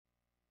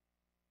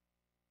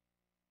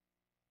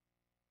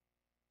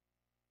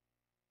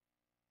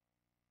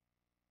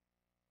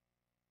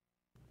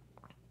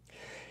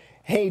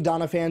Hey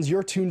Donna fans,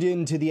 you're tuned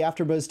in to the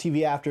AFTERBUZZ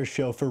TV After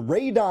Show for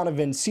Ray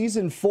Donovan,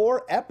 Season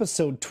 4,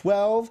 Episode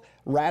 12,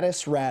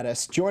 Rattus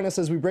Rattus. Join us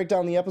as we break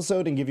down the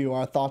episode and give you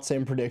our thoughts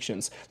and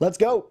predictions. Let's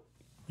go!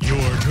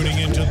 You're tuning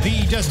into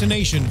the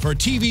destination for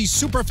TV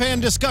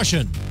superfan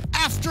discussion,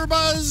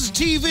 AFTERBUZZ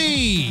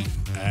TV.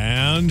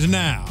 And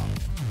now,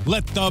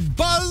 let the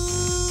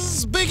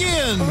buzz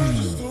begin!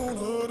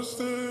 Oh,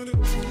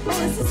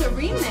 this is a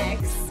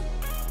remix.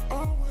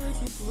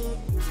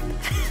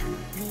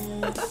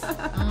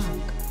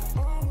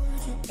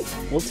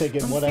 We'll take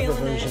it whatever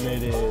version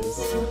it is.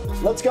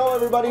 Let's go,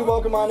 everybody.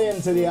 Welcome on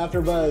in to the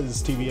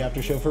AFTERBUZZ TV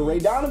After Show for Ray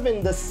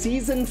Donovan, the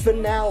season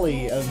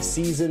finale of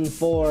Season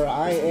 4.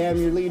 I am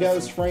your lead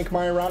host, Frank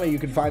Maiorana. You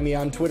can find me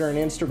on Twitter and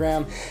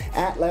Instagram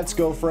at Let's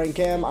Go Frank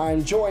M.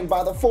 I'm joined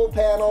by the full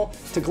panel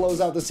to close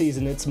out the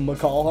season. It's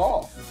McCall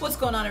Hall. What's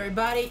going on,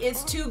 everybody?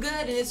 It's Too Good,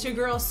 and it's your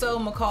girl,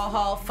 McCall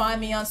Hall.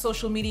 Find me on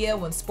social media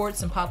when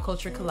sports and pop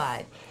culture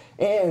collide.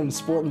 And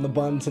sporting the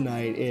bun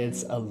tonight,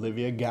 it's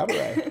Olivia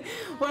Gabaree.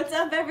 What's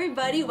up,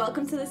 everybody?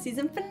 Welcome to the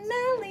season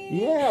finale.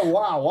 Yeah,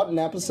 wow, what an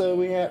episode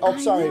we had. Oh,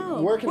 sorry,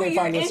 where can they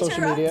find you on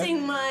social media? You're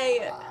interrupting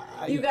my...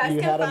 You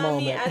guys can find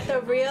me at the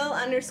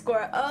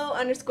real_O_G.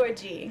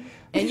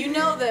 And you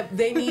know that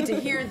they need to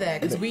hear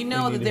that, because we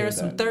know that there are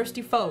some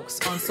thirsty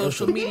folks on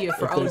social media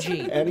for OG.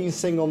 Any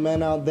single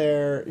men out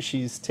there,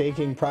 she's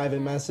taking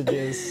private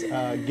messages.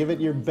 Give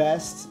it your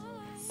best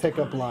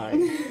pickup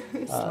line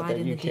that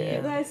you can.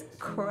 You guys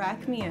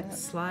crack me up.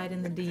 Slide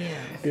in the DM.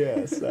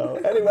 Yeah, so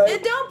anyway.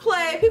 And don't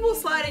play. People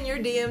slide in your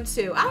DM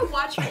too. I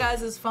watch you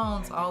guys'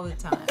 phones all the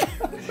time.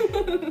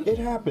 It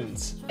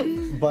happens,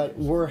 but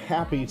we're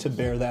happy to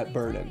bear that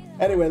burden.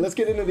 Anyway, let's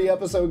get into the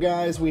episode,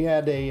 guys. We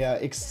had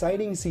a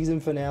exciting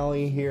season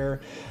finale here.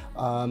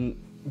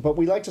 But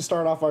we like to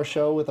start off our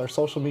show with our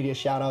social media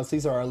shout-outs.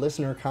 These are our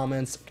listener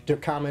comments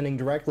commenting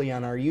directly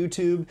on our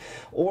YouTube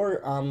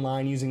or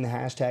online using the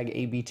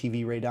hashtag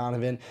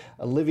ABTVRayDonovan.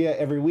 Olivia,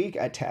 every week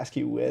I task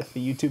you with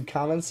the YouTube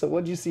comments. So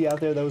what did you see out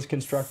there that was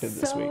constructive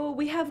this week? So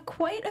we have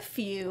quite a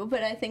few,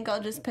 but I think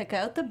I'll just pick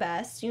out the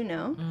best, you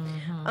know.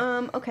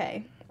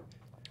 Okay.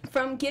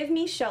 From Give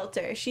Me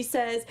Shelter, she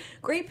says,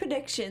 "Great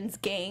predictions,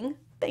 gang.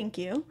 Thank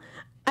you.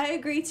 I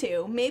agree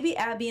too. Maybe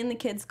Abby and the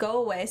kids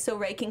go away so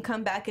Ray can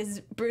come back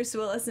as Bruce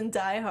Willis in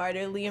Die Hard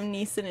or Liam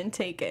Neeson in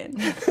Taken."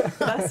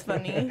 That's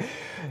funny.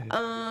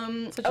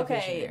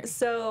 Okay,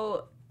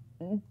 so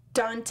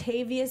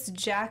Dontavius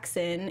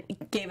Jackson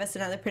gave us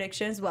another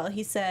prediction as well.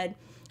 He said,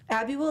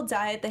 "Abby will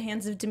die at the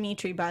hands of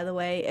Dimitri, by the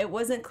way. It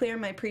wasn't clear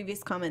in my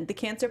previous comment. The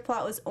cancer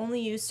plot was only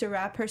used to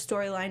wrap her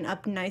storyline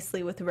up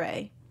nicely with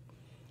Ray."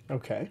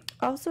 Okay.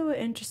 Also an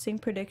interesting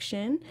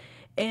prediction.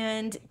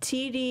 And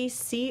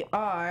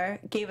TDCR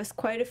gave us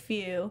quite a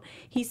few.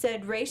 He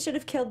said, "Ray should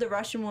have killed the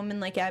Russian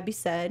woman like Abby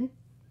said.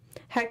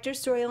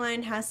 Hector's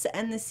storyline has to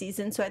end this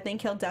season, so I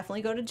think he'll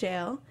definitely go to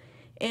jail.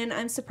 And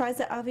I'm surprised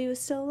that Avi was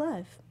still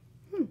alive."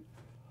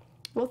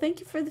 Well, thank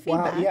you for the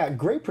feedback. Wow, yeah,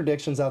 great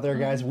predictions out there,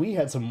 guys. We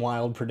had some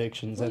wild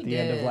predictions at the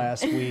end of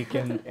last week,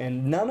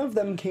 and none of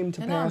them came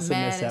to pass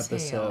in this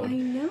episode. I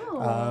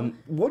know.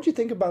 What'd you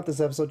think about this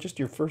episode? Just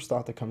your first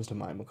thought that comes to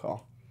mind,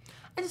 McCall.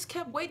 I just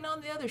kept waiting on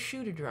the other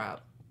shoe to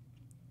drop.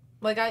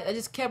 Like, I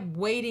just kept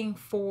waiting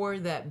for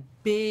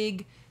that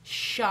big,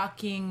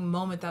 shocking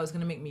moment that was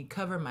going to make me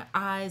cover my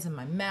eyes and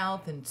my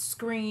mouth and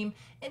scream.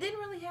 It didn't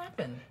really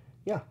happen.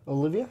 Yeah,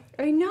 Olivia?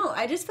 I know.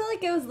 I just felt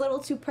like it was a little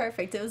too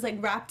perfect. It was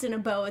like wrapped in a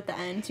bow at the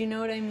end. You know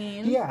what I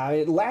mean?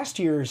 Yeah, last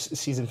year's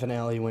season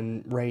finale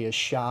when Ray is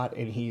shot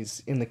and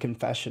he's in the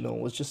confessional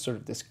was just sort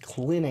of this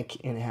clinic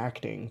in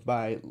acting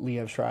by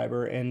Liev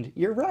Schreiber. And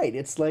you're right.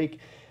 It's like...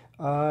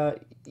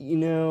 you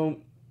know,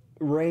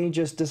 Ray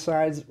just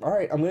decides, all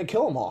right, I'm going to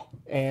kill them all.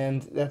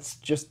 And that's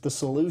just the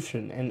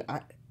solution. And,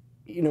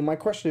 my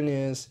question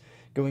is,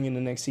 going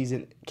into next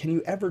season, can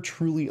you ever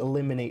truly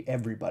eliminate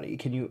everybody?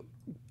 Can you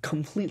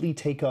completely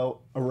take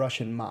out a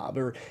Russian mob?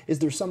 Or is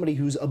there somebody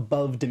who's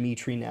above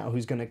Dimitri now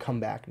who's going to come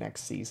back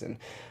next season?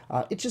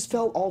 It just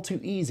felt all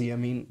too easy. I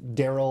mean,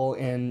 Daryl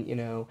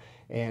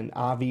and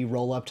Avi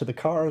roll up to the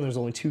car, and there's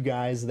only two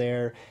guys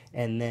there.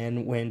 And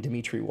then when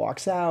Dimitri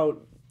walks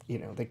out,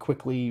 they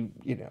quickly,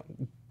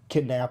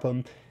 kidnap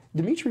him.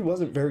 Dimitri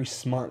wasn't very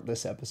smart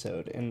this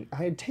episode, and I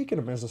had taken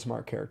him as a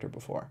smart character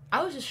before.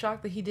 I was just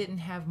shocked that he didn't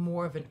have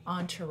more of an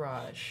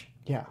entourage.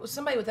 Yeah. With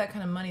somebody with that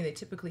kind of money, they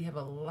typically have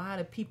a lot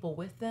of people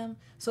with them.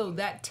 So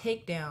that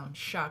takedown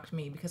shocked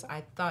me because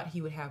I thought he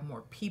would have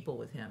more people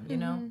with him, you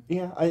know?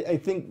 Yeah, I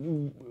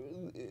think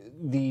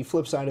the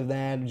flip side of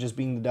that, just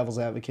being the devil's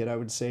advocate, I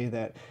would say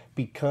that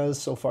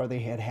because so far they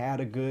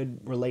had a good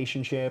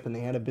relationship and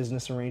they had a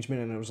business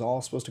arrangement and it was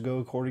all supposed to go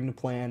according to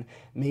plan,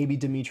 maybe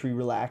Dimitri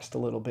relaxed a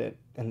little bit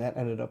and that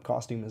ended up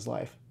costing him his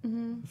life.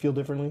 You feel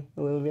differently,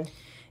 Olivia?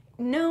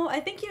 No, I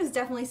think he was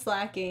definitely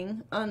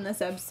slacking on this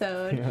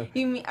episode.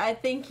 I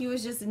think he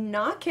was just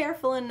not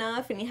careful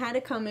enough, and he had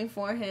it coming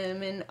for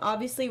him. And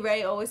obviously,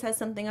 Ray always has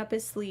something up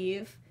his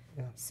sleeve.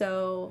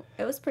 So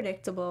it was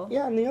predictable.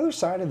 Yeah, and the other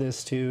side of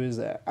this, too, is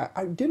that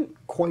I didn't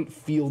quite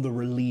feel the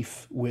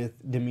relief with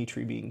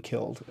Dimitri being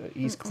killed.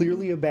 He's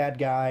clearly a bad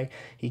guy.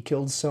 He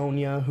killed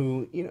Sonia,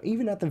 who, you know,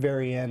 even at the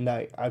very end,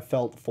 I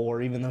felt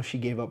for, even though she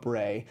gave up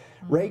Ray.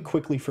 Ray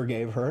quickly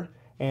forgave her,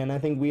 and I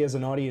think we as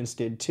an audience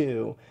did,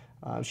 too.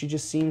 She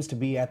just seems to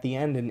be at the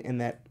end, in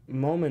that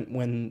moment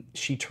when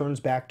she turns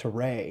back to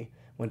Ray,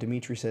 when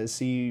Dimitri says,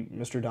 "See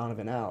Mr.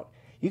 Donovan out,"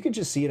 you could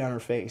just see it on her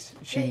face.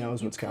 She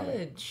knows what's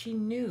coming. She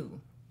knew.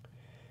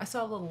 I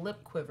saw a little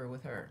lip quiver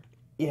with her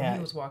Yeah. when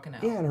he was walking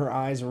out. Yeah, and her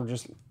eyes were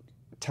just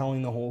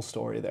telling the whole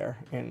story there.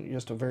 And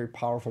just a very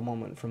powerful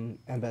moment from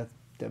Embeth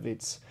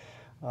Davids,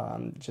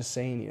 just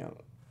saying, you know,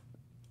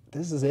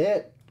 this is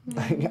it.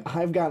 Like,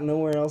 I've got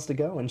nowhere else to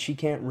go, and she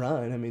can't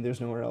run. I mean,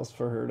 there's nowhere else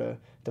for her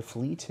to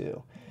flee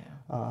to.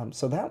 Yeah.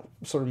 So that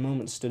sort of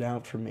moment stood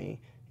out for me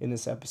in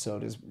this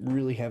episode, is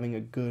really having a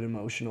good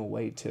emotional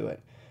weight to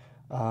it.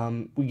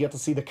 We get to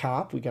see the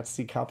cop. We got to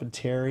see Cop and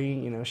Terry.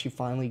 You know, she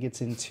finally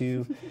gets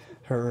into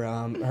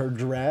her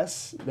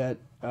dress that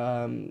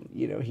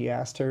you know, he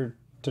asked her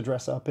to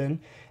dress up in.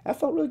 I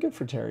felt really good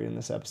for Terry in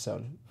this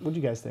episode. What do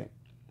you guys think?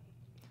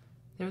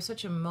 There was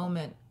such a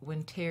moment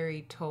when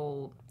Terry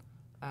told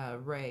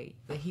Ray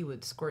that he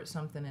would squirt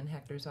something in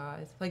Hector's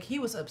eyes. Like, he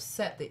was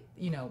upset that,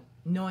 you know,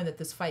 knowing that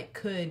this fight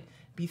could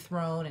be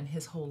thrown and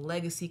his whole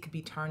legacy could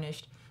be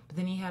tarnished. But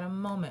then he had a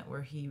moment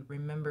where he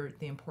remembered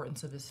the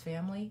importance of his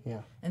family.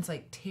 Yeah. And it's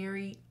like,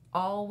 Terry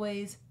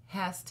always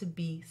has to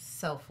be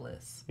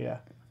selfless. Yeah.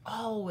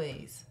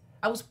 Always.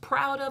 I was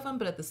proud of him,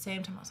 but at the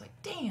same time, I was like,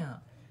 damn.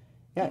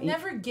 Yeah, he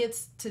never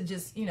gets to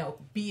just, you know,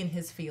 be in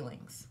his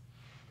feelings.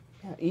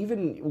 Yeah,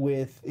 even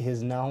with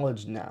his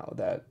knowledge now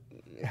that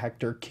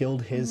Hector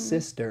killed his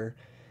sister,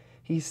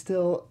 he's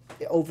still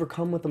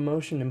overcome with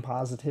emotion and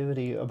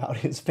positivity about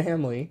his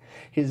family,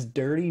 his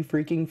dirty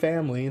freaking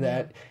family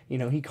that, you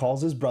know, he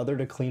calls his brother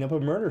to clean up a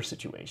murder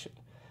situation.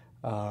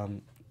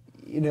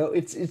 You know,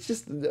 it's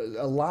just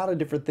a lot of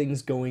different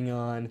things going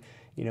on,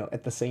 you know,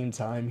 at the same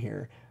time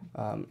here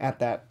at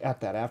that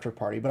after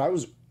party. But I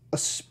was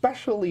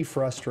especially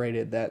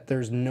frustrated that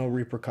there's no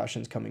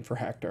repercussions coming for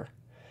Hector.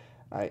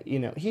 You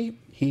know,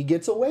 he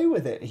gets away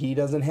with it. He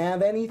doesn't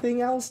have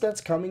anything else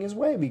that's coming his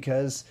way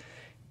because,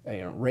 you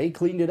know, Ray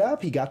cleaned it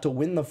up. He got to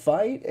win the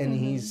fight, and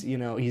he's, you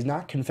know, he's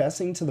not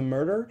confessing to the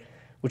murder,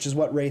 which is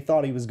what Ray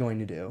thought he was going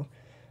to do.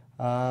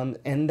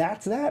 And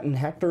that's that. And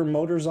Hector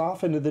motors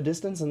off into the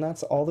distance, and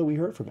that's all that we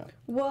heard from him.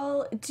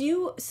 Well,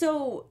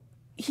 so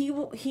he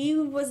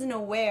wasn't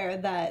aware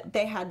that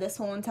they had this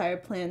whole entire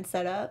plan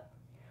set up?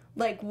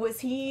 Like, do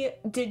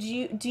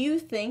you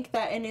think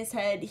that in his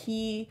head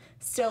he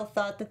still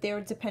thought that they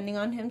were depending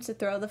on him to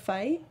throw the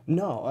fight?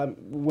 No,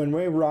 when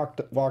Ray walked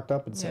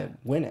up and said,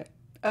 "Win it."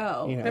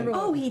 Oh, you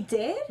know, he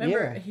did?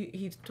 Remember,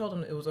 he told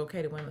him it was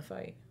okay to win the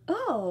fight.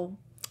 Oh,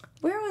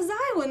 where was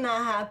I when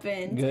that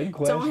happened? Good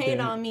question. Don't hate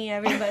on me,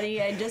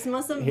 everybody. I just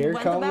must have Here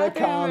went to the come the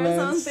bathroom or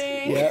comments.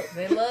 something. Yep.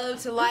 They love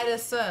to light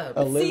us up.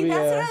 Olivia. See,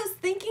 that's what I was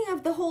thinking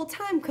of the whole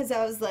time, because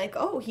I was like,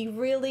 oh, he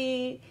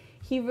really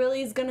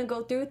is gonna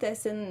go through with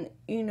this and,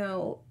 you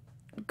know,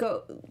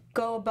 go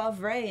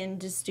above Ray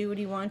and just do what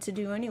he wanted to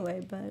do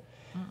anyway. But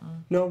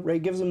No, Ray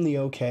gives him the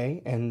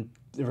okay, and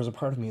there was a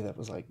part of me that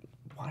was like,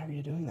 why are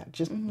you doing that?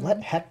 Just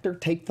let Hector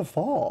take the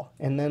fall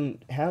and then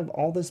have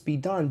all this be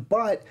done.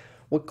 But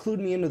what clued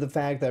me into the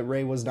fact that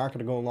Ray was not going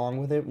to go along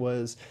with it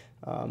was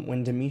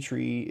when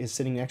Dimitri is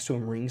sitting next to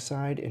him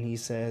ringside and he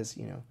says,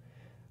 you know,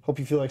 hope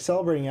you feel like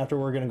celebrating after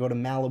we're going to go to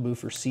Malibu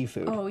for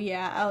seafood. oh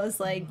yeah, I was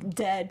like,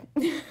 dead.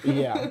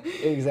 Yeah,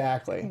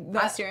 exactly.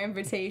 That's your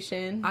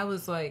invitation. I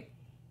was like,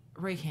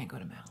 Ray can't go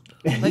to Malibu.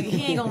 Like,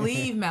 he ain't gonna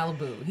leave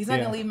Malibu. He's not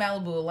Yeah. gonna leave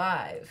Malibu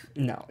alive.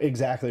 No,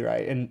 exactly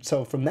right. And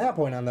so from that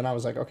point on, then I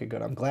was like, okay,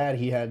 good. I'm glad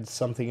he had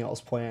something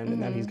else planned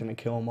and that he's going to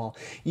kill them all.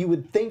 You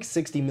would think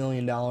 $60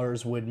 million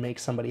would make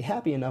somebody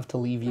happy enough to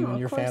leave you No, and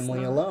your of course family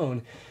not.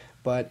 alone,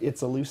 but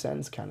it's a loose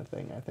ends kind of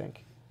thing, I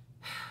think.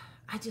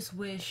 I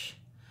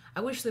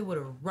wish they would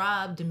have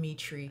robbed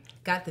Dimitri,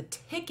 got the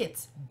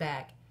tickets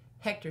back.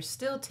 Hector's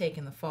still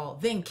taking the fall,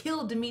 then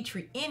killed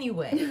Dimitri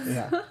anyway.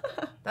 Yeah.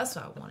 That's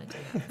what I wanted to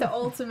do. The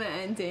ultimate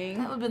ending.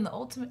 That would have been the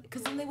ultimate,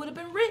 because then they would have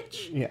been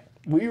rich. Yeah.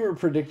 We were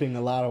predicting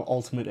a lot of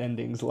ultimate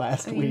endings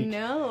last week.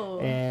 No.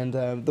 And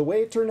the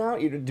way it turned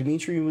out, you know,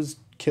 Dimitri was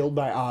killed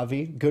by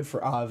Avi. Good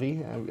for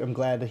Avi. I'm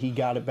glad that he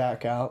got it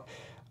back out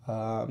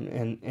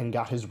and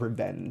got his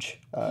revenge.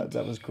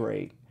 That was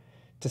great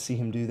to see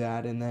him do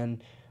that. And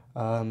then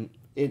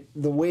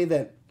the way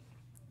that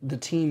the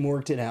team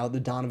worked it out, the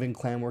Donovan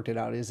clan worked it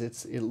out, is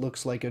it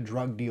looks like a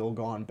drug deal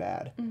gone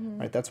bad,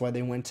 right? That's why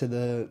they went to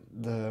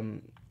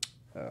the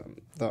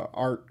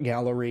art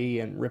gallery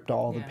and ripped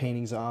all the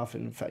paintings off,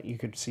 and in fact, you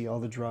could see all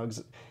the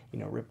drugs, you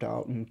know, ripped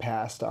out and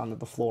passed onto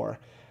the floor.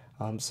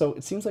 So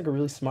it seems like a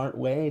really smart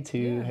way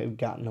to have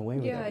gotten away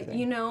with everything.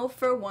 You know,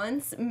 for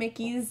once,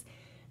 Mickey's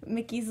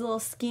little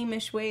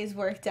schemish ways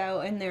worked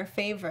out in their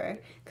favor.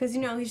 Because,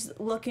 you know, he's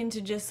looking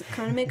to just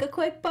kind of make a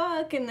quick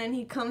buck, and then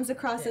he comes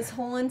across this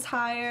whole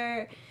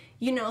entire,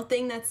 you know,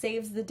 thing that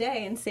saves the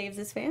day and saves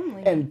his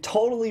family. And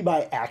totally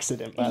by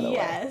accident, by the way.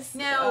 Yes.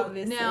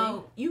 Obviously.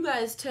 Now, you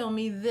guys tell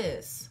me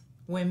this.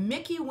 When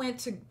Mickey went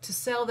to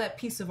sell that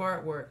piece of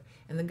artwork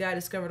and the guy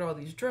discovered all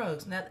these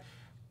drugs, now,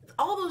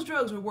 all those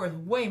drugs were worth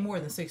way more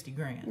than 60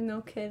 grand.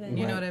 No kidding.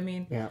 You know what I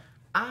mean? Yeah.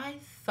 I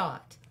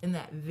thought in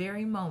that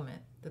very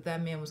moment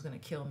that man was going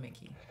to kill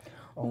Mickey.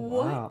 Oh,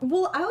 wow.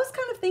 Well, I was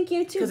kind of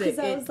thinking it too, because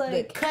I was like...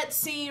 The cut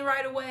scene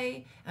right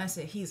away, and I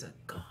said, he's a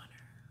goner.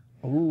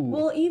 Ooh.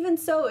 Well, even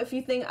so, if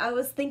you think... I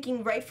was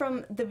thinking right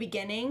from the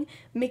beginning,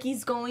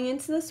 Mickey's going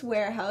into this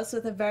warehouse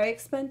with a very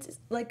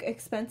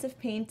expensive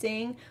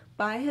painting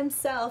by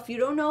himself. You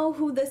don't know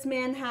who this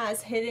man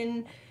has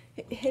hidden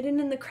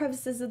in the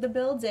crevices of the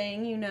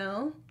building, you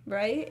know,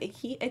 right?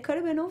 It could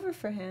have been over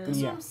for him. That's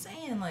what I'm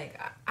saying. Like,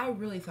 I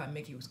really thought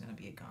Mickey was going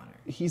to be a goner.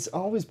 He's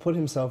always put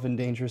himself in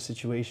dangerous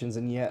situations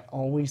and yet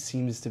always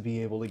seems to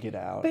be able to get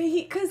out. But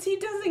because he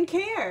doesn't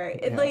care.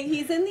 Like,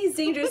 he's in these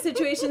dangerous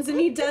situations and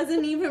he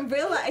doesn't even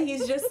realize.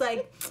 He's just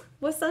like,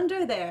 what's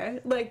under there?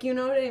 Like, you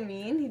know what I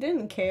mean? He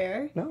didn't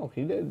care. No,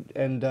 he did.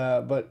 And,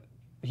 but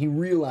he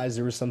realized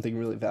there was something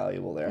really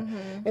valuable there.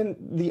 Mm-hmm. And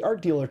the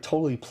art dealer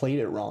totally played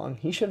it wrong.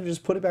 He should have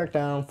just put it back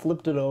down,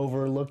 flipped it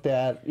over, looked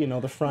at, you know,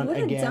 the front What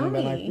a again, and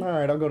been dummy. like, all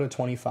right, I'll go to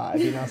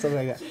 25, you know,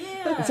 something like that.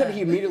 Yeah. Instead,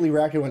 he immediately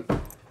racked it and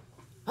went,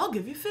 I'll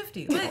give you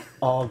 50. Like,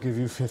 I'll give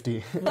you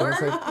 50. I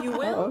was like, you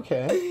will. oh,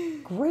 okay,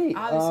 great.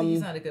 Obviously,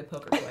 he's not a good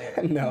poker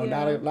player. No,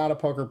 Yeah. not a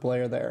poker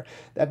player there.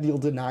 That deal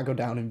did not go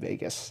down in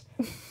Vegas.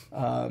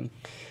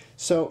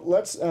 So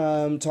let's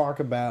talk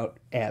about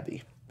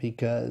Abby,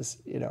 because,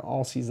 you know,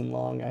 all season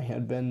long I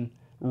had been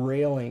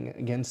railing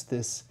against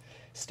this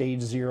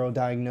stage 0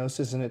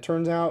 diagnosis, and it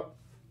turns out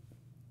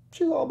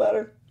she's all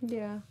better.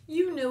 Yeah.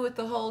 You knew it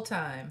the whole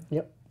time.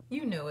 Yep.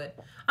 You knew it.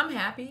 I'm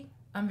happy.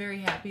 I'm very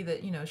happy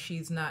that, you know,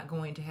 she's not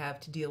going to have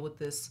to deal with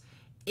this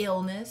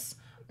illness.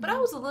 But I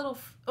was a little...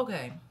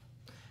 Okay.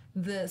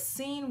 The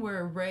scene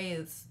where Ray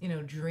is, you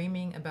know,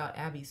 dreaming about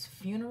Abby's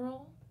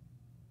funeral,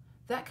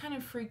 that kind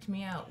of freaked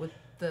me out with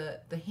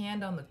the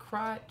hand on the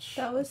crotch.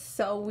 That was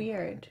so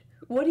weird.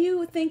 What do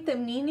you think the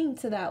meaning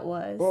to that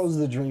was? Well, it was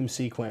the dream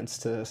sequence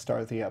to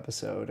start the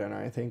episode, and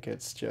I think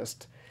it's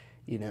just,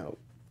 you know,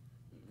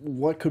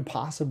 what could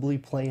possibly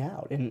play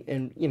out.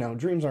 And you know,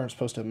 dreams aren't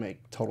supposed to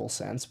make total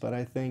sense, but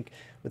I think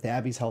with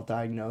Abby's health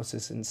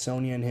diagnosis and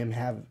Sonia and him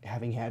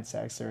having had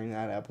sex during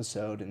that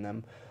episode and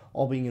them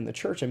all being in the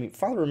church, I mean,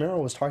 Father Romero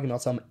was talking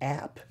about some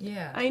app.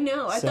 Yeah. I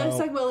know. I thought it was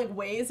So- talking about like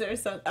Waze or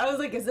something. I was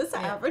like, is this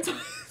an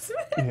advertisement?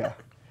 Yeah.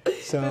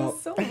 It So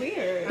was so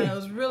weird. And it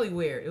was really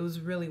weird. It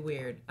was really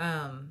weird.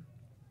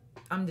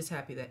 I'm just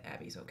happy that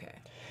Abby's okay.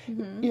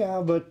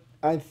 yeah, but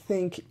I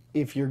think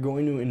if you're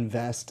going to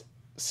invest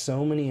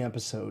so many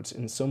episodes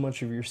and so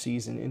much of your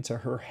season into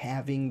her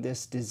having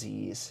this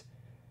disease,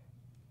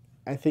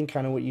 I think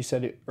kind of what you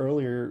said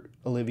earlier,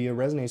 Olivia,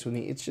 resonates with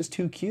me. It's just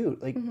too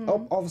cute. Like,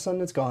 oh, all of a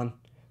sudden it's gone.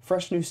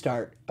 Fresh new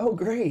start. Oh,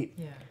 great.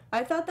 Yeah.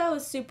 I thought that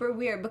was super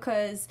weird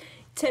because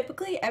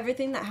typically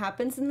everything that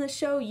happens in the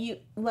show, you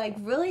like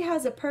really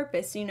has a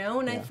purpose, you know?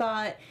 And I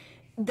thought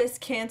this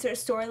cancer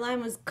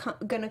storyline was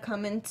gonna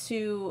come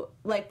into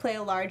like play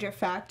a larger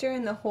factor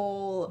in the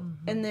whole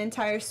in the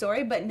entire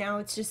story, but now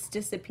it's just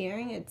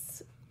disappearing.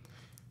 It's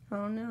I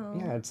don't know.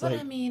 Yeah, it's But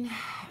like, I mean,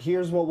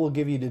 here's what we'll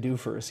give you to do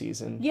for a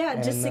season. Yeah,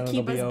 and just to then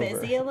keep it'll us be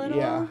over. busy a little.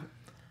 Yeah.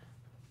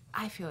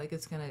 I feel like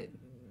it's going to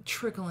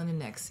trickle into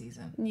next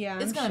season. Yeah,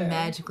 It's I'm going to sure.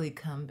 magically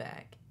come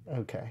back.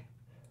 Okay.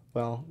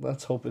 Well,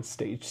 let's hope it's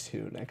stage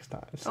 2 next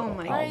time. So Oh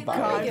my I'll Right? buy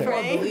God, it. Make it more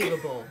Frank.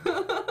 believable.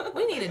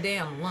 We need a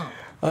damn lump.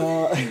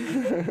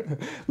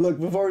 Look,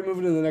 before we move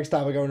into the next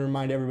topic, I want to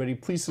remind everybody,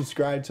 please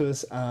subscribe to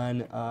us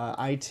on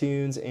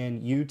iTunes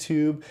and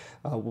YouTube.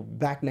 We'll be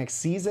back next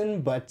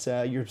season, but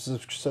your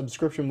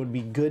subscription would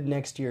be good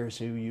next year,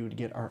 so you would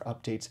get our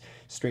updates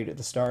straight at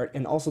the start.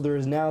 And also, there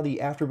is now the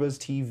AFTERBUZZ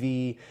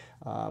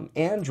TV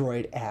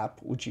Android app,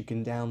 which you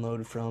can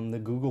download from the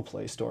Google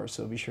Play Store,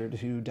 so be sure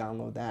to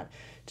download that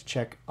to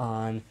check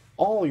on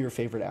all your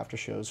favorite after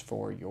shows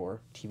for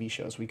your TV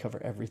shows. We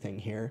cover everything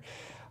here.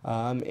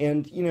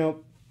 And, you know,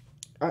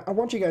 I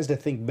want you guys to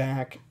think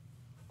back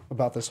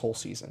about this whole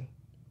season.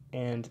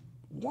 And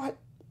what,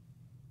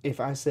 if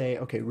I say,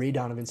 okay, Ray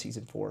Donovan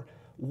season 4,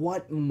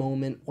 what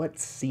moment, what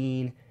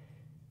scene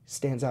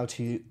stands out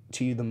to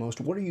you the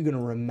most? What are you going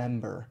to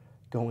remember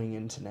going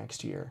into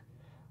next year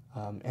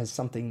as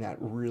something that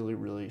really,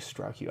 really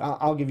struck you?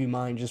 I'll give you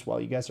mine just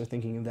while you guys are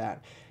thinking of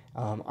that.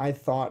 I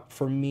thought,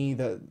 for me,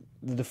 the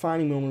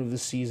defining moment of the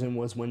season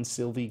was when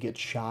Sylvie gets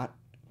shot,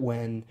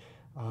 when,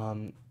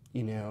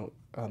 you know,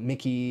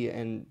 Mickey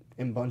and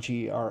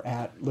Bunchy are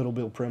at Little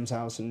Bill Prim's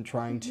house and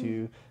trying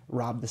to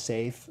rob the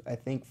safe. I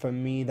think for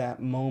me,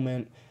 that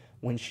moment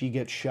when she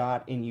gets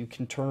shot and you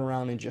can turn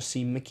around and just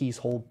see Mickey's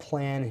whole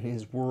plan and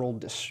his world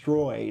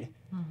destroyed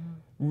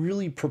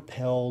really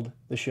propelled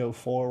the show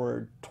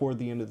forward toward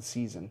the end of the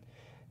season.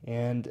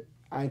 And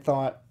I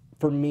thought,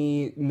 for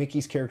me,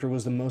 Mickey's character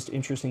was the most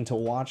interesting to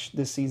watch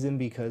this season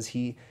because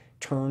he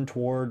turned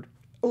toward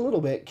a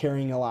little bit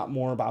caring a lot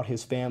more about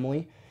his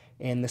family.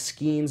 and the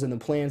schemes and the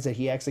plans that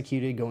he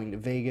executed, going to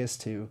Vegas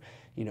to,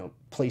 you know,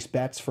 place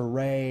bets for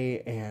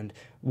Ray, and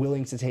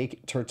willing to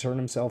turn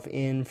himself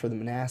in for the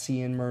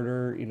Manassian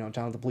murder, you know,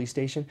 down at the police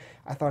station.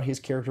 I thought his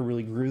character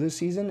really grew this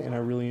season, and I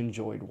really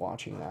enjoyed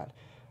watching that.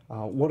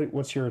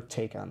 What's your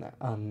take on that,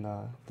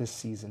 on this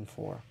season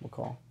 4,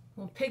 McCall?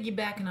 Well,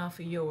 piggybacking off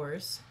of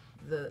yours,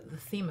 the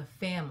theme of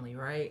family,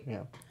 right?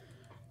 Yeah.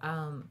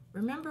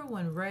 Remember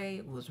when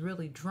Ray was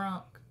really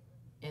drunk,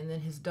 and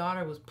then his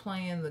daughter was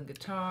playing the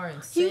guitar and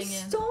You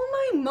singing? stole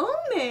my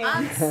moment.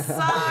 I'm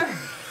sorry.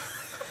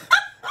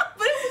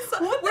 But it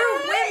was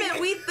we're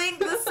women, we think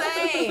the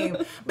same.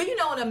 But you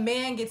know, when a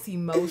man gets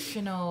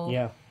emotional,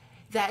 Yeah.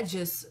 that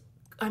just,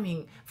 I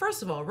mean,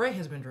 first of all, Ray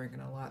has been drinking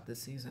a lot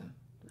this season.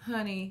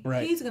 Honey,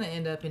 Right. he's going to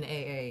end up in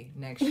AA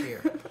next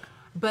year.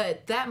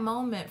 But that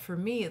moment for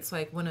me, it's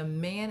like when a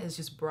man is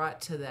just brought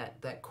to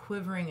that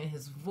quivering in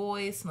his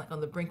voice, and like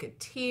on the brink of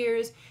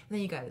tears, and then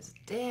you got his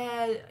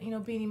dad, you know,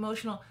 being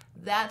emotional.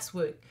 That's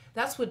what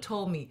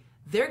told me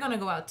they're gonna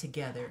go out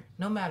together,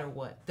 no matter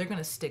what. They're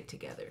gonna stick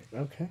together.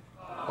 Okay.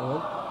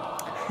 Oh.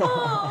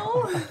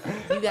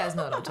 You guys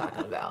know what I'm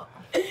talking about.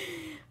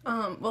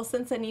 Well,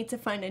 since I need to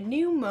find a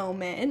new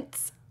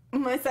moment,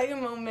 my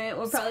second moment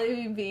will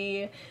probably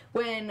be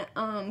when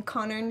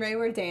Connor and Ray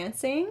were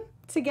dancing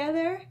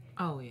together.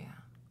 Oh yeah.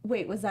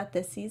 Wait, was that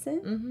this season?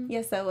 Mm-hmm.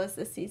 Yes, that was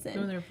this season.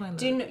 When they were playing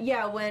Do you know,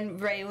 yeah, when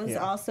Ray was Yeah.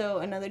 also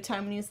another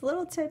time when he was a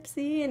little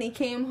tipsy and he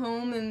came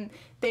home and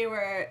they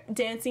were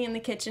dancing in the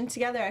kitchen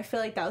together. I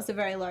feel like that was a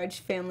very large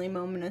family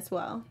moment as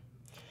well.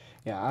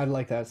 Yeah, I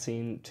like that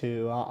scene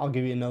too. I'll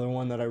give you another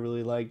one that I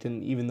really liked,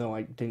 and even though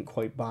I didn't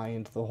quite buy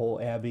into the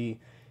whole Abby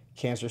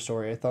cancer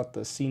story, I thought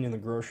the scene in the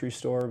grocery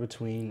store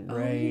between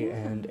Ray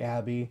and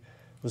Abby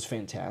was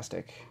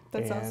fantastic.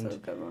 That's and, also a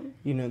good one.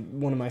 You know,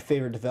 one of my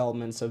favorite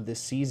developments of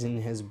this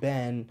season has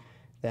been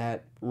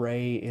that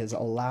Ray is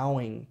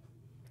allowing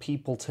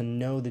people to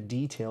know the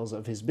details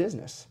of his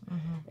business,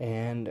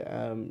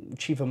 and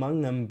chief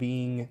among them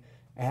being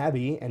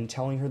Abby, and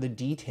telling her the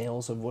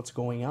details of what's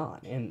going on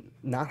and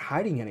not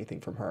hiding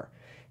anything from her,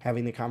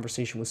 having the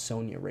conversation with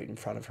Sonia right in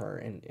front of her,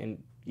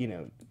 and you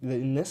know,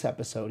 in this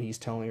episode he's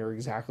telling her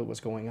exactly what's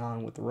going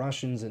on with the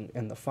Russians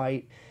and the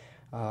fight.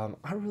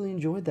 I really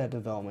enjoyed that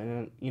development,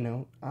 and you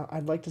know,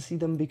 I'd like to see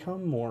them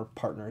become more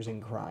partners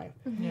in crime.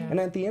 Yeah. And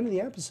at the end of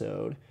the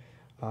episode,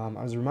 I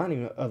was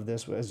reminding of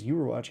this as you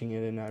were watching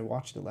it, and I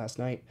watched it last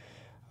night.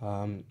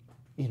 You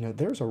know,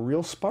 there's a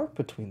real spark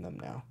between them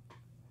now.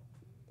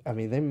 I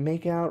mean, they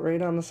make out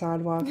right on the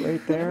sidewalk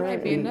right there,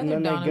 Might be and another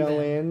then they go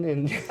Donovan.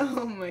 in, and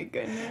Oh my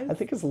goodness. I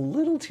think it's a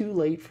little too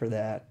late for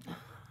that.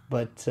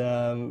 But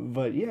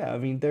yeah, I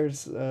mean,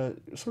 there's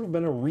sort of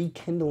been a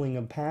rekindling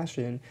of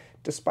passion,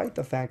 despite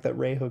the fact that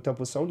Ray hooked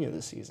up with Sonia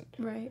this season.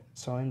 Right.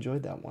 So I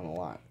enjoyed that one a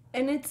lot.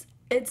 And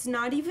it's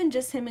not even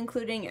just him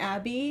including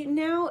Abby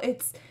now.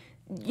 It's,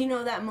 you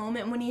know, that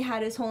moment when he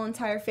had his whole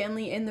entire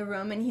family in the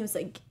room and he was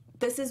like,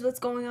 this is what's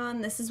going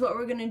on, this is what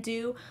we're going to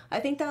do. I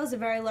think that was a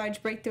very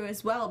large breakthrough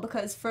as well,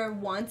 because for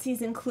once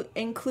he's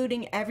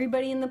including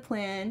everybody in the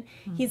plan.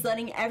 He's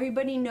letting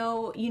everybody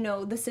know, you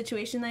know, the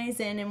situation that he's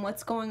in and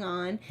what's going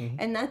on.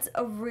 And that's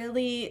a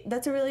really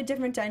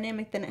different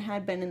dynamic than it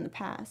had been in the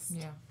past.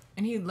 Yeah.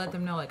 And he let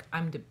them know, like,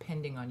 I'm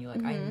depending on you.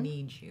 Like, I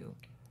need you.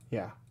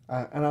 Yeah,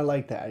 and I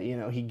like that. You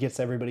know, he gets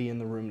everybody in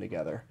the room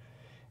together,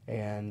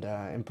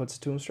 and puts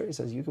it to him straight. He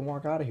says, "You can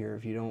walk out of here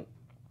if you don't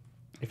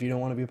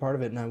want to be a part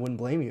of it, and I wouldn't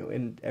blame you."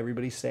 And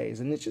everybody stays.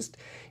 And it's just,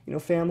 you know,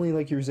 family,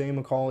 like you were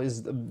saying, McCall,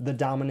 is the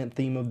dominant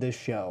theme of this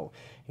show.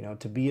 You know,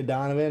 to be a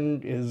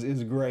Donovan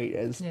is great,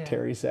 as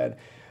Terry said.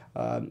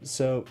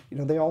 So, you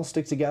know, they all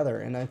stick together,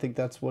 and I think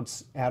that's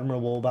what's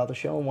admirable about the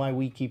show and why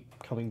we keep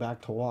coming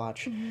back to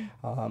watch.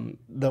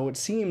 Though it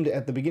seemed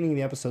at the beginning of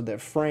the episode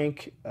that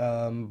Frank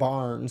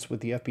Barnes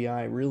with the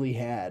FBI really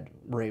had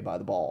Ray by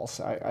the balls.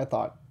 I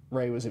thought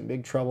Ray was in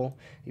big trouble.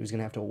 He was going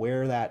to have to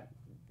wear that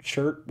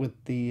shirt with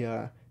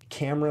the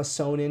camera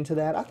sewn into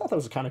that. I thought that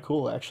was kind of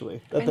cool, actually,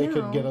 that they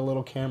could get a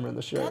little camera in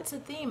the shirt. That's a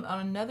theme. On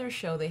another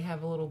show, they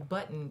have a little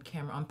button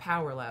camera. On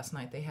Power last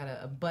night, they had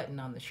a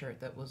button on the shirt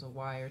that was a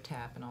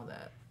wiretap and all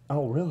that.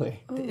 Oh, really?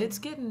 It's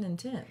getting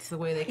intense, the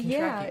way they can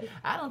track you.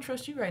 I don't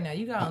trust you right now.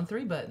 You got on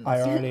 3 buttons.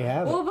 I already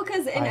have it. Well,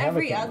 because in I have a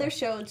every camera. other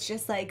show, it's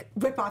just like,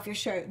 rip off your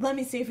shirt. Let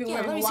me see if you're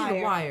wearing let a me wire. see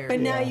the wire. But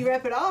now Yeah. you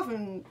rip it off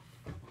and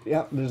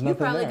Yep, there's You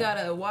nothing probably there.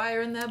 got a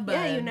wire in that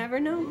button. yeah, you never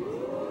know.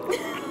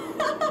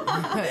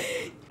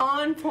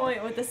 On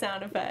point with the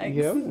sound effects.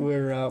 Yep,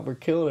 we're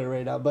killing it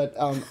right now. But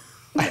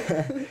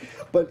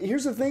but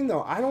here's the thing,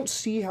 though. I don't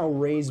see how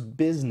Ray's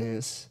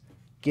business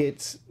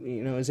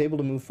is able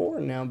to move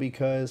forward now,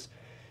 because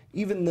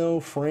even though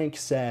Frank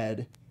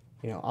said,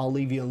 I'll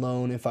leave you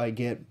alone if I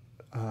get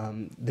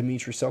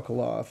Dmitry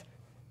Sokolov,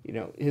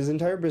 his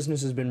entire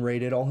business has been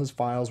raided. All his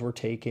files were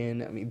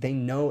taken. I mean, they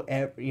know,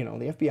 the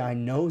FBI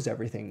knows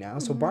everything now.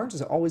 So Barnes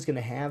is always going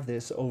to have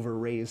this over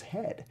Ray's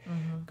head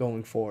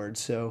going forward.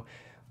 So,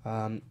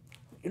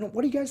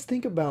 what do you guys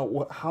think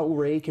about how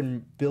Ray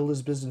can build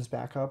his business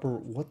back up, or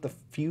what the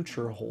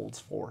future holds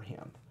for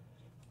him?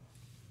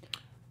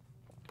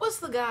 What's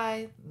the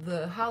guy,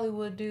 the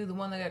Hollywood dude, the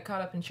one that got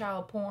caught up in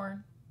child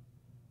porn?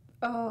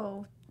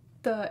 Oh,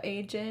 the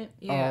agent.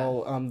 Yeah.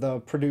 Oh, the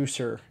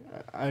producer.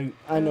 I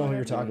know who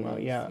you're talking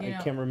about. Yeah, You I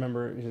know. can't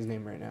remember his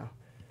name right now.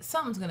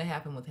 Something's gonna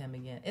happen with him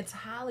again. It's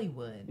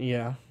Hollywood.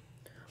 Yeah.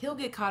 He'll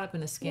get caught up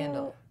in a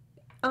scandal.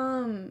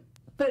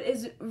 But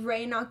is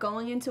Ray not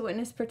going into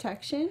witness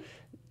protection?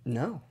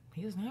 No.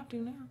 He doesn't have to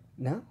now.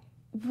 No.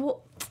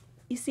 Well,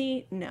 you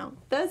see, no.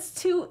 That's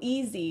too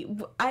easy.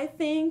 I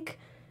think,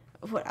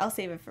 I'll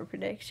save it for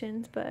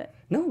predictions, but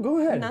No, go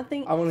ahead.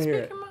 Nothing- I want to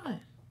hear Speak it. your mind.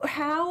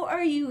 how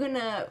are you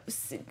gonna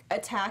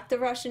attack the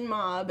Russian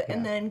mob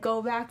and then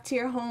go back to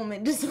your home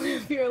and just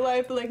live your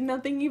life like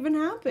nothing even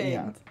happened?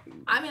 Yeah.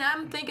 I mean,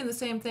 I'm thinking the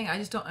same thing. I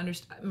just don't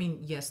understand. I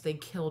mean, yes, they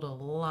killed a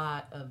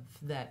lot of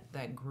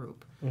that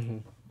group.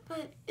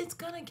 But it's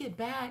going to get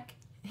back.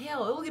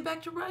 Hell, it will get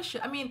back to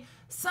Russia. I mean,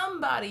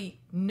 somebody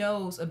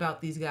knows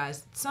about these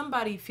guys.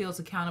 Somebody feels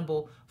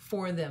accountable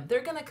for them.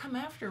 They're going to come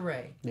after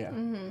Ray. Yeah.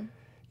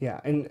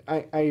 Yeah, and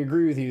I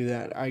agree with you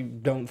that I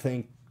don't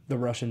think the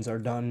Russians are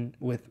done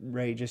with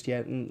Ray just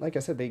yet. And like I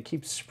said, they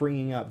keep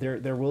springing up.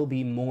 There will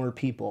be more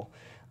people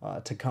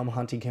to come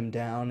hunting him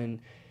down, and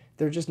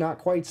they're just not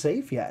quite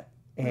safe yet.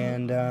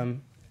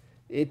 And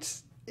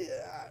it's,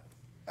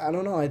 I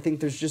don't know, I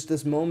think there's just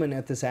this moment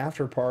at this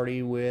after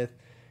party with,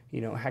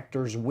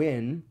 Hector's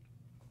win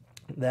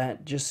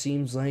that just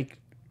seems like,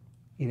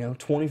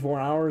 24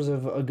 hours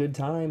of a good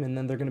time, and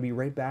then they're going to be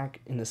right back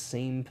in the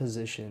same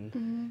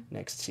position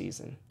next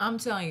season. I'm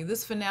telling you,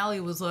 this finale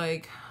was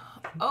like,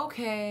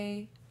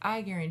 okay,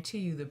 I guarantee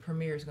you the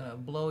premiere is going to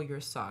blow your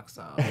socks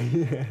off.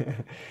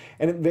 And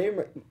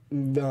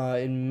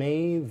it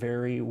may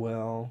very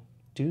well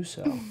do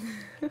so.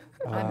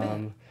 I bet.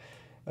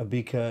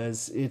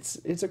 Because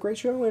it's a great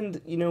show,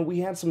 and we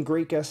had some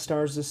great guest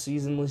stars this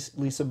season.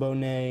 Lisa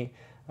Bonet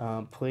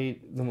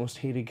played the most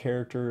hated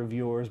character of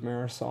yours,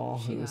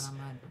 Marisol, She got who's on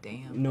my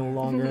damn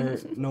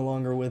no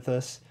longer with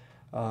us.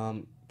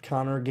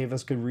 Connor gave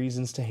us good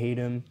reasons to hate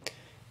him,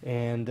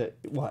 and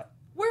what?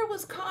 Where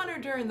was Connor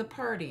during the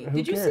party? Who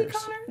Did you cares? see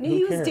Connor? Who He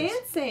was cares?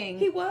 dancing.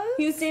 He was?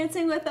 He was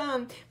dancing with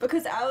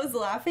because I was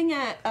laughing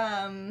at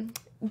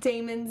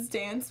Damon's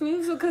dance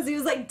moves because he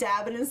was like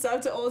dabbing and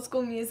stuff to old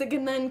school music,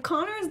 and then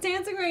Connor's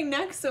dancing right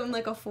next to him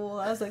like a fool.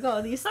 I was like,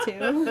 oh, these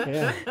two.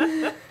 Yeah.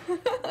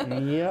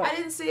 Yep. I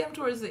didn't see him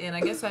towards the end. I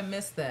guess I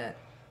missed that.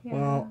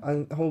 Well,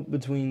 I hope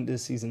between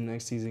this season and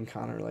next season,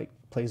 Connor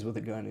plays with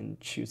a gun and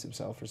shoots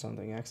himself or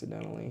something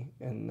accidentally,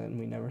 and then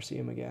we never see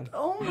him again.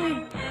 Oh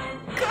my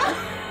god.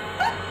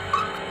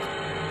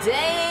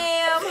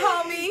 Damn,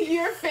 homie.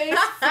 Your face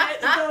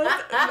fit those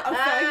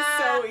effects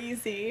so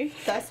easy.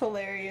 That's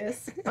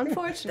hilarious.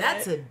 Unfortunate.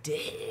 That's a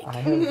dig.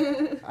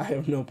 I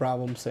have no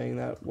problem saying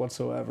that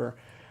whatsoever.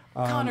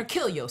 Connor,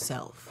 kill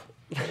yourself.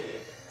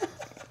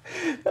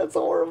 That's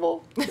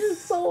horrible.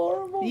 It's so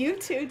horrible. You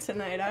too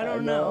tonight. I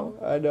don't know.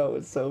 I know,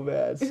 it's so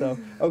bad. So,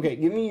 okay,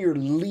 give me your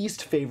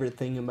least favorite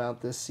thing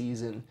about this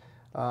season.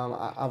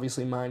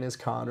 Obviously, mine is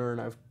Connor, and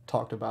I've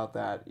talked about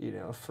that,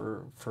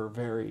 for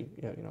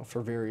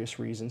various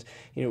reasons.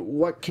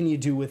 What can you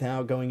do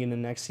without going into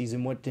next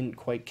season? What didn't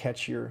quite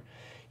catch your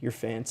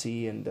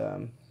fancy,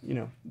 and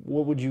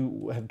what would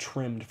you have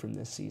trimmed from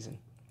this season?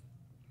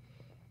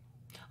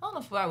 I don't know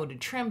if I would have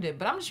trimmed it,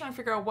 but I'm just trying to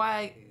figure out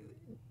why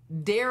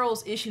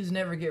Daryl's issues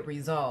never get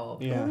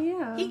resolved. Yeah. Oh,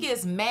 yeah. He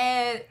gets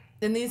mad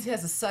and then he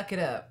has to suck it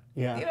up.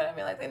 Yeah. You know what I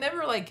mean? Like, they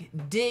never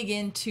dig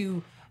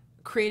into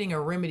creating a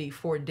remedy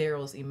for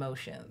Daryl's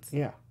emotions.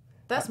 Yeah.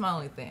 That's my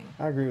only thing.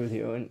 I agree with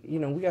you. And,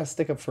 we got to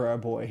stick up for our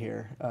boy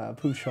here.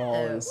 Pooch Hall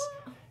is,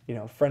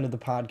 friend of the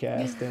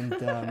podcast. And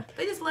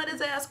They just let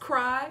his ass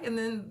cry, and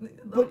then,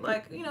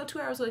 2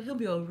 hours later, he'll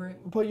be over it.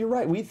 But you're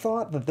right. We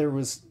thought that there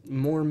was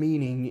more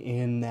meaning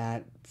in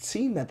that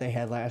scene that they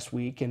had last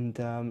week, and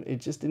it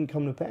just didn't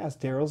come to pass.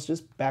 Daryl's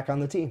just back on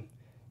the team.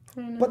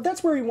 But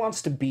that's where he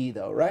wants to be,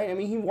 though, right? I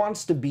mean, he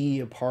wants to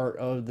be a part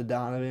of the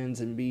Donovans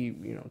and be,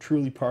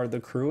 truly part of the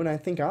crew. And I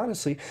think,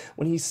 honestly,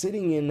 when he's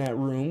sitting in that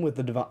room with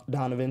the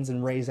Donovans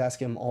and Ray's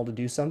asking him all to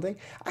do something,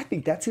 I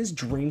think that's his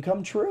dream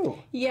come true.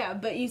 Yeah,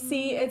 but you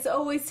see, it's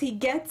always he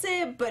gets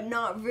it, but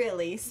not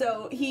really.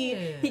 So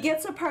he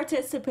gets to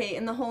participate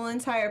in the whole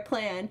entire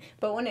plan,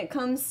 but when it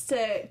comes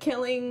to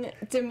killing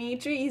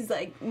Dimitri, he's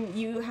like,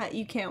 you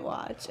can't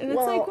watch. And it's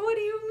Well- like, what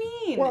do you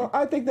mean? Well,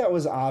 I think that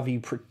was Avi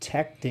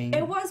protecting.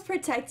 It was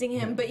protecting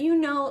him, but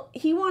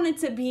he wanted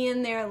to be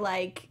in there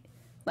like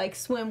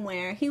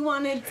swimwear. He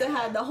wanted to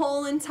have the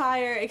whole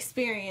entire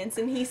experience,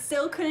 and he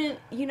still couldn't,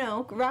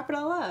 wrap it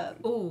all up.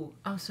 Ooh,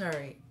 I'm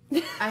sorry.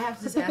 I have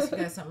to just ask you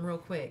guys something real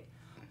quick.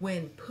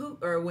 When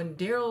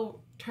Daryl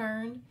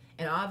turned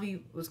and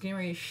Avi was getting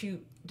ready to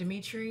shoot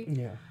Dimitri,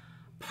 Yeah.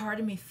 part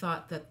of me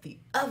thought that the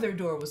other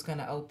door was going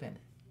to open.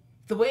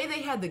 The way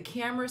they had the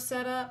camera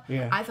set up,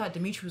 Yeah. I thought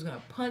Dimitri was going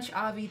to punch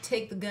Avi,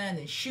 take the gun,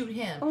 and shoot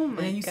him. Oh and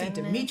my then you see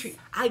goodness. Dimitri.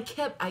 I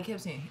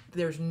kept saying,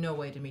 there's no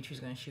way Dimitri's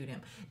going to shoot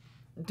him.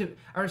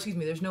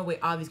 There's no way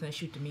Avi's going to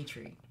shoot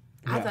Dimitri.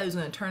 I Yeah. thought he was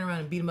going to turn around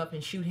and beat him up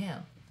and shoot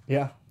him.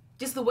 Yeah.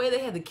 just the way they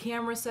had the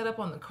camera set up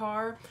on the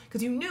car,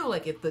 because you knew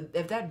like if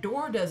that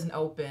door doesn't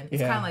open,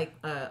 it's kind of like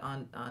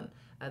on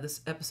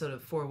this episode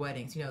of Four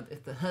Weddings. You know,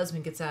 if the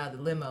husband gets out of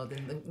the limo,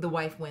 then the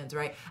wife wins,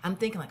 right? I'm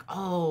thinking like,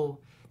 oh,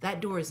 that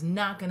door is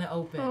not going to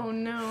open. Oh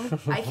no!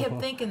 I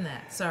kept thinking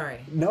that. Sorry.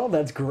 No,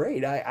 that's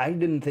great. I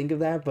didn't think of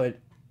that, but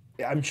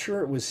I'm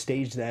sure it was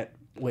staged that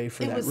way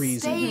for that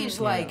reason. It was staged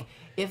like,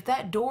 if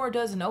that door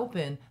doesn't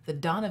open, the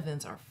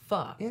Donovans are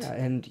fucked. Yeah,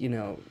 and you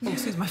know. Oh,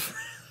 excuse my.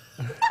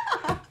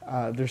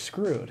 They're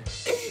screwed.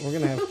 We're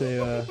gonna have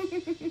to.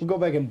 We'll go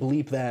back and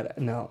bleep that.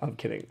 No, I'm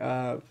kidding.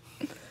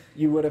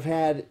 You would have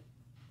had.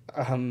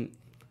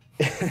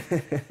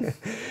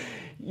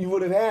 You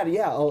would have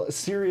had,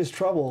 serious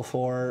trouble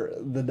for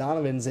the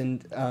Donovans,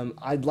 and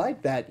I'd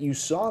like that you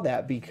saw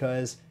that,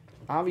 because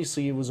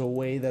obviously it was a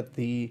way that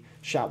the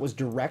shot was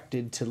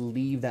directed to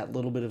leave that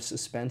little bit of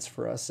suspense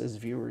for us as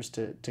viewers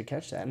to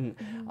catch that, and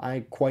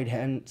I quite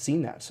hadn't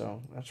seen that, so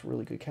that's a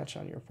really good catch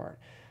on your part.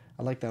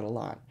 I like that a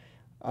lot.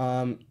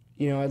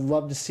 You know,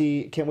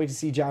 can't wait to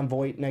see Jon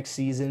Voight next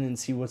season and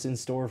see what's in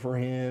store for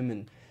him,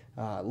 and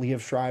Liev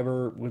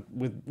Schreiber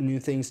with new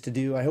things to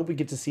do. I hope we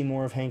get to see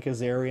more of Hank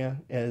Azaria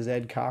as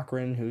Ed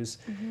Cochran, who's,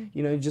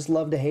 you know, you just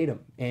love to hate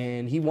him.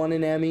 And he won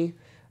an Emmy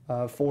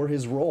for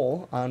his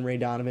role on Ray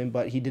Donovan,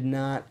 but he did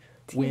not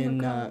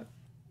win.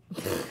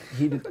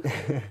 We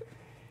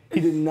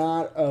did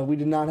not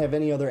have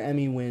any other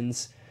Emmy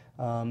wins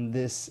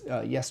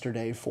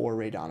yesterday for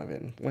Ray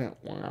Donovan.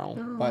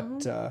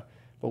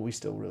 But we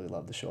still really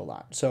love the show a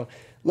lot. So,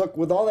 look,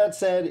 with all that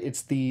said,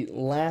 it's the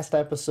last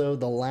episode,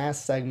 the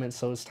last segment,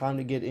 so it's time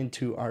to get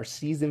into our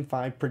Season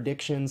 5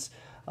 predictions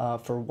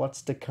for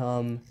what's to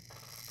come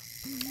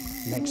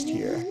next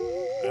year.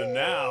 And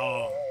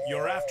now,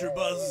 your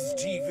AfterBuzz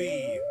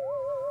TV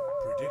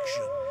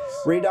predictions.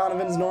 Ray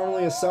Donovan's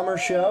normally a summer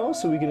show,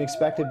 so we can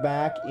expect it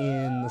back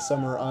in the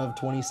summer of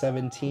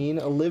 2017.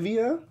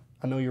 Olivia,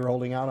 I know you were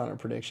holding out on a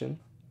prediction.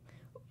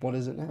 What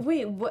is it now?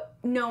 Wait, what?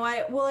 No,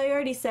 I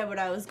already said what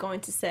I was going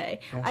to say.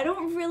 Yeah. I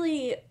don't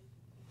really...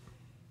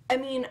 I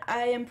mean,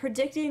 I am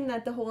predicting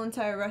that the whole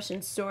entire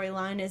Russian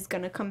storyline is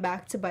going to come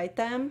back to bite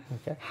them.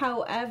 Okay.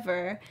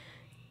 However,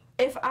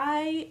 it's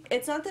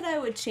not that I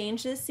would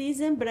change this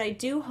season, but I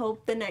do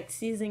hope the next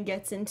season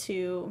gets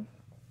into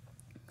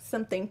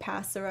something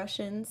past the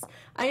Russians.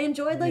 I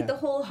enjoyed, the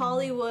whole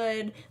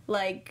Hollywood,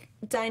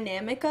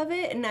 dynamic of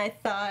it, and I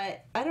thought,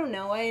 I don't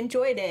know, I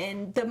enjoyed it.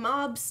 And the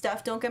mob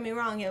stuff, don't get me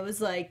wrong, it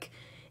was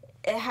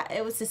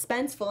it was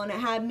suspenseful, and it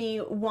had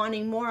me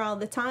wanting more all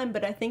the time,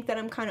 but I think that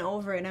I'm kind of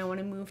over it, and I want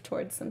to move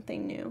towards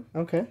something new.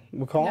 Okay.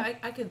 McCall? Yeah,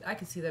 I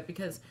could see that,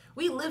 because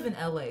we live in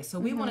LA, so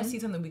we want to see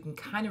something we can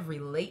kind of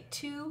relate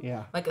to.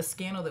 Yeah. Like a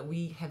scandal that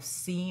we have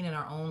seen in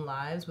our own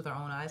lives with our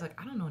own eyes. Like,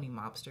 I don't know any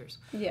mobsters.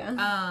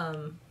 Yeah.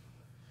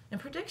 And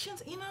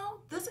predictions,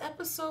 this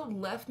episode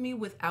left me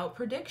without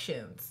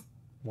predictions.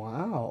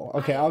 Wow.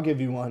 Okay, I'll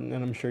give you one,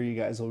 and I'm sure you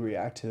guys will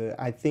react to it.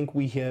 I think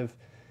we have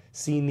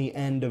seen the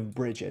end of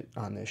Bridget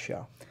on this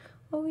show.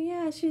 Oh,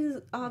 yeah, she's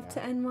off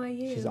to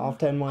NYU. She's off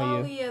to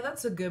NYU. Oh, yeah,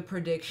 that's a good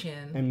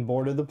prediction. And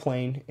boarded the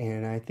plane,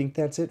 and I think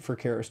that's it for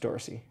Karis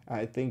Dorsey.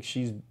 I think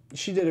she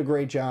did a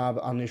great job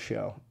on this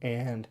show,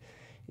 and,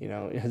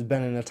 has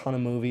been in a ton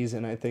of movies,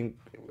 and I think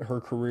her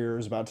career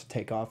is about to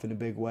take off in a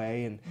big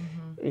way, and,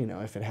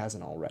 if it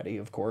hasn't already,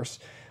 of course.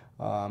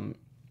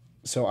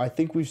 So I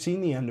think we've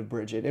seen the end of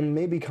Bridget, and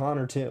maybe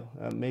Connor too.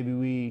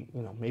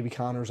 Maybe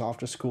Connor's off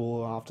to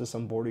school, off to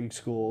some boarding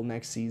school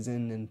next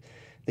season, and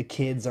the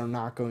kids are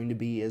not going to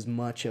be as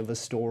much of a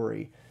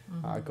story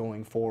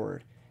going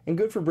forward. And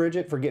good for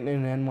Bridget for getting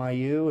in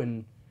NYU,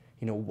 and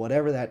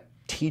whatever that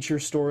teacher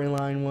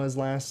storyline was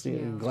last year.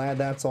 I'm glad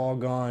that's all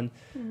gone.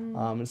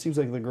 It seems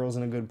like the girl's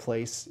in a good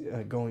place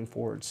going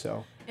forward.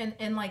 So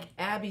and like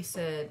Abby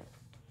said,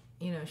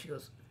 she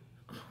goes,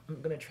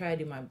 I'm going to try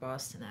to do my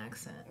Boston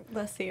accent.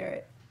 Let's hear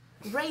it.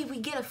 Ray, we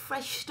get a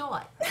fresh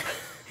start.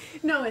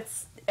 No, it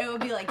would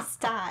be like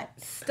start.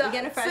 We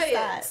get a fresh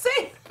start. Say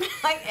it.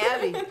 Like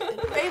Abby.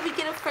 Ray, we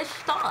get a fresh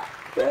start.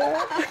 The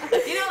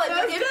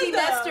empty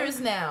nesters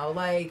now.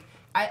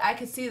 I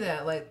could see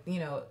that.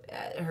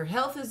 Her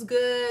health is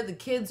good. The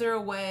kids are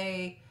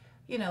away.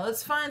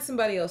 Let's find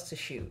somebody else to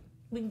shoot.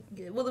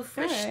 With a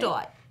fresh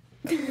start.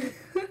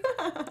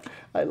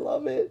 I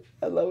love it.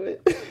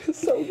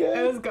 So good.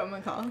 It was good,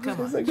 McCall. Come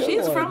on.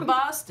 She's from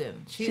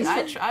Boston.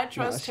 I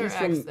trust her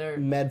accent. She's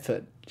from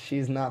Medford.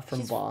 She's not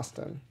from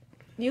Boston.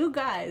 You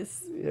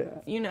guys. Yeah.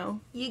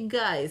 You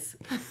guys.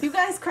 You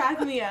guys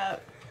crack me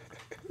up.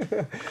 We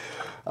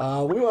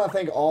want to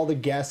thank all the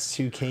guests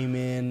who came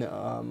in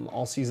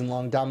all season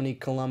long.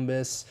 Dominique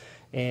Columbus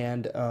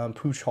and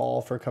Pooch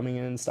Hall for coming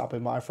in and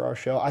stopping by for our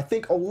show. I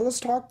think, let's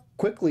talk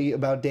quickly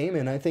about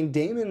Damon. I think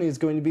Damon is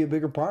going to be a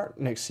bigger part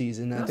next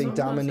season. I think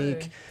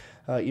Dominique,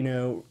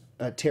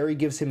 Terry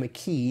gives him a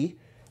key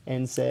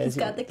and says,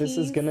 this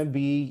is going to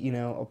be,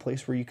 a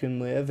place where you can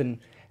live, and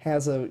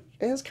has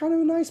kind of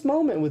a nice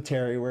moment with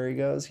Terry where he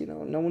goes,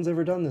 no one's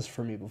ever done this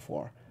for me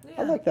before.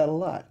 Yeah. I like that a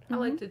lot. I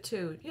liked it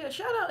too. Yeah,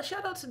 shout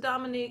out to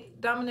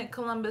Dominic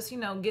Columbus,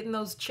 getting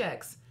those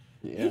checks.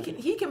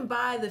 He can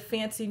buy the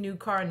fancy new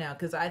car now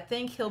because I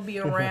think he'll be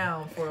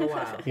around for a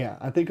while. Yeah,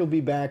 I think he'll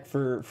be back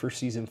for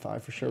season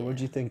 5 for sure. What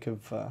did you think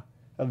of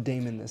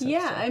Damon this episode?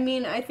 Yeah, I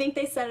mean, I think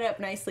they set it up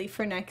nicely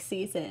for next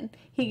season.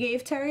 He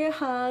gave Terry a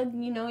hug,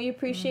 you know, he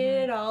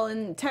appreciated it all,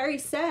 and Terry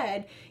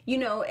said, you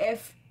know,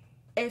 if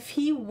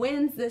he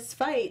wins this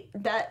fight,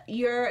 that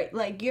you're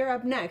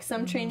up next.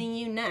 I'm training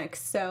you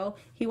next. So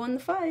he won the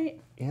fight.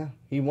 Yeah,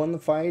 he won the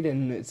fight,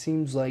 and it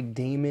seems like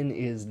Damon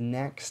is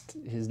next,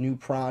 his new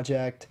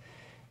project.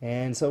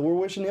 And so we're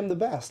wishing him the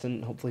best,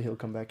 and hopefully he'll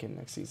come back in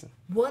next season.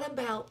 What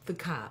about the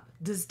cop?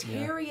 Does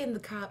Terry and the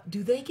cop,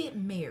 do they get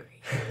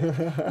married?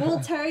 Well,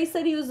 Terry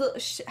said he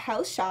was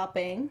house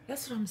shopping.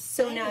 That's what I'm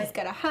saying. So now he's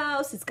got a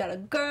house, he's got a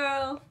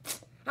girl.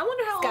 I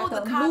wonder how old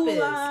the cop is.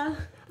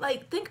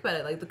 Like, think about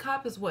it. Like, the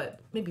cop is what?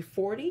 Maybe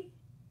 40? You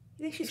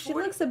think she's 40?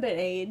 She looks a bit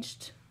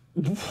aged.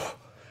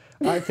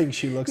 I think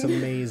she looks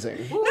amazing.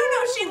 No,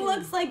 she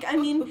looks like, I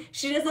mean,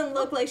 she doesn't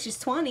look like she's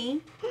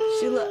 20.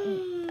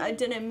 I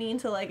didn't mean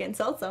to, like,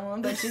 insult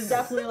someone, but she's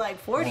definitely, like,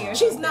 40 or something.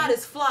 She's not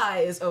as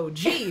fly as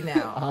OG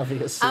now.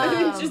 Obviously.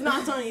 She's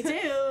not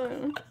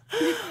 22.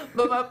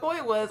 But my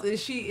point was,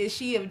 is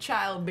she of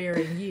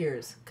childbearing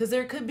years? Because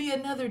there could be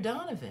another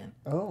Donovan.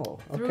 Oh,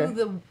 okay.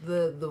 Through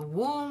the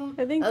womb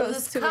I think of those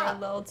this two are a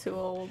cop. little too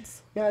old.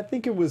 Yeah, I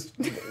think it was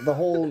the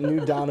whole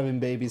new Donovan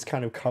baby's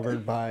kind of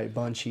covered by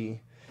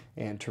Bunchy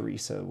and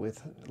Teresa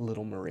with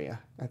little Maria.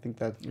 I think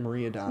that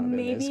Maria Donovan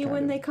is Maybe kind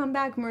when of... they come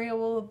back, Maria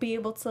will be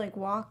able to, like,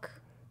 walk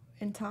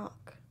and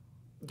talk.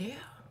 Yeah.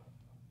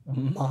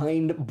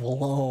 Mind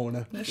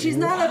blown. She's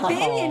not a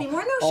baby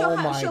anymore.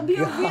 No, she'll be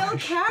gosh. a real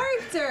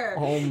character.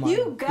 Oh my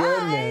you guys.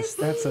 goodness,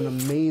 that's an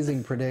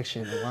amazing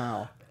prediction.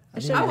 Wow.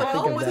 I would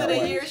hope within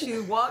a year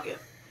she's walking.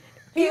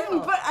 Yeah,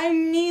 but I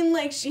mean,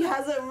 like, she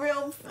has a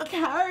real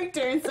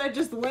character instead of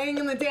just laying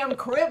in the damn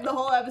crib the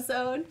whole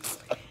episode.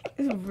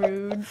 It's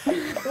rude.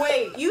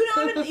 Wait, you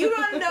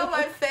don't know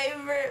my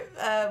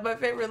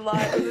favorite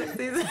line of this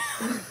season?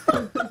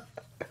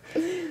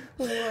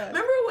 What?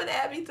 Remember when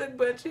Abby took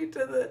Bunchy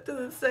to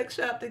the sex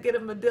shop to get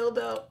him a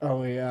dildo?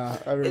 Oh yeah,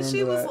 I remember And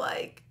she was that.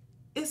 like,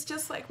 "It's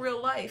just like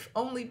real life,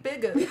 only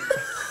bigger."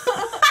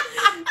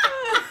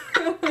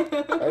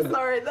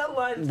 Sorry, that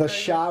line. The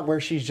shot where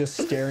she's just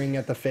staring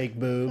at the fake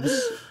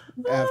boobs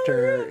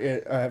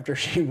after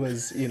she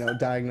was, you know,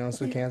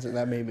 diagnosed with cancer,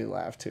 that made me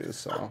laugh too.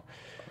 So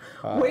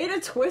Way to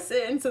twist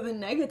it into the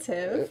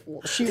negative.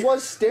 she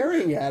was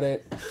staring at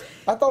it.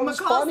 I thought it was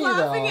McCall's funny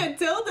laughing though. at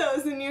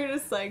dildos and you're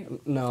just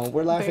like, No,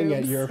 we're laughing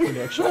at Boobs. your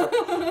prediction.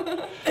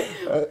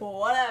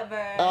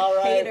 whatever. All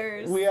right.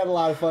 Haters. We had a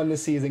lot of fun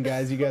this season,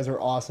 guys. You guys were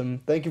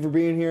awesome. Thank you for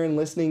being here and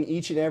listening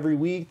each and every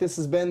week. This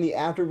has been the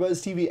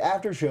AfterBuzz TV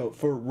After Show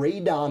for Ray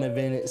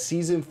Donovan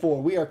Season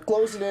 4. We are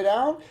closing it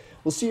out.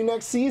 We'll see you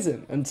next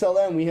season. Until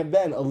then, we have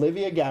been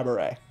Olivia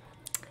Gabaree.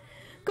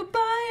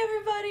 Goodbye,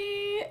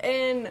 everybody.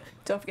 And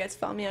don't forget to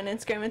follow me on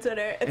Instagram and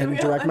Twitter. At And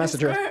direct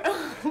message her.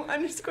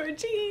 __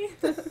 G.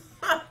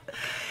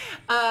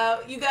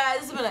 You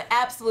guys, it's been an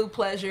absolute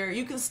pleasure.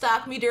 You can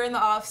stalk me during the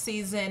off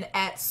season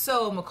at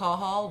McCall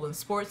Hall when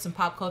sports and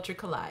pop culture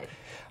collide.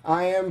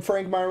 I am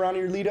Frank Maiorana,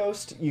 your lead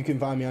host. You can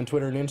find me on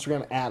Twitter and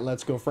Instagram at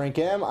Let's Go Frank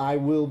M. I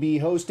will be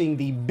hosting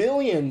the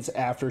Billions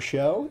After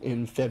Show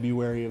in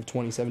February of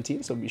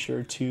 2017, so be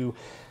sure to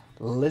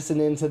listen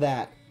into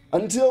that.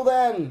 Until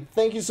then,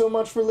 thank you so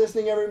much for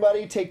listening,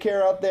 everybody. Take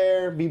care out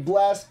there. Be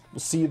blessed. We'll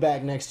see you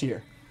back next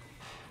year.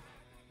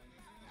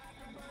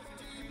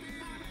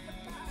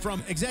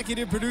 From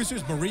executive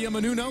producers Maria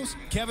Menounos,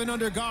 Kevin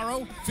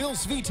Undergaro, Phil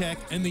Svitek,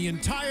 and the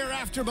entire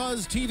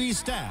AfterBuzz TV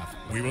staff,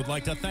 we would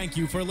like to thank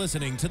you for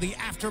listening to the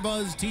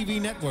AfterBuzz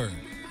TV network.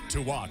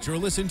 To watch or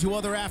listen to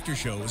other after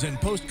shows and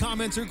post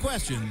comments or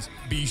questions,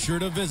 be sure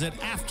to visit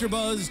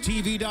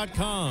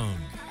AfterBuzzTV.com.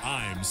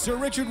 I'm Sir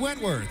Richard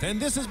Wentworth, and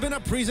this has been a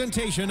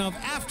presentation of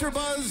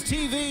AfterBuzz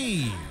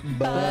TV.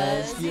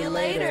 Buzz you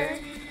later.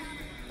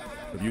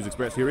 The views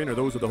expressed herein are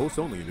those of the hosts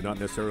only and do not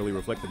necessarily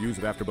reflect the views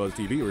of AfterBuzz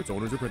TV or its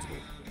owners or principals.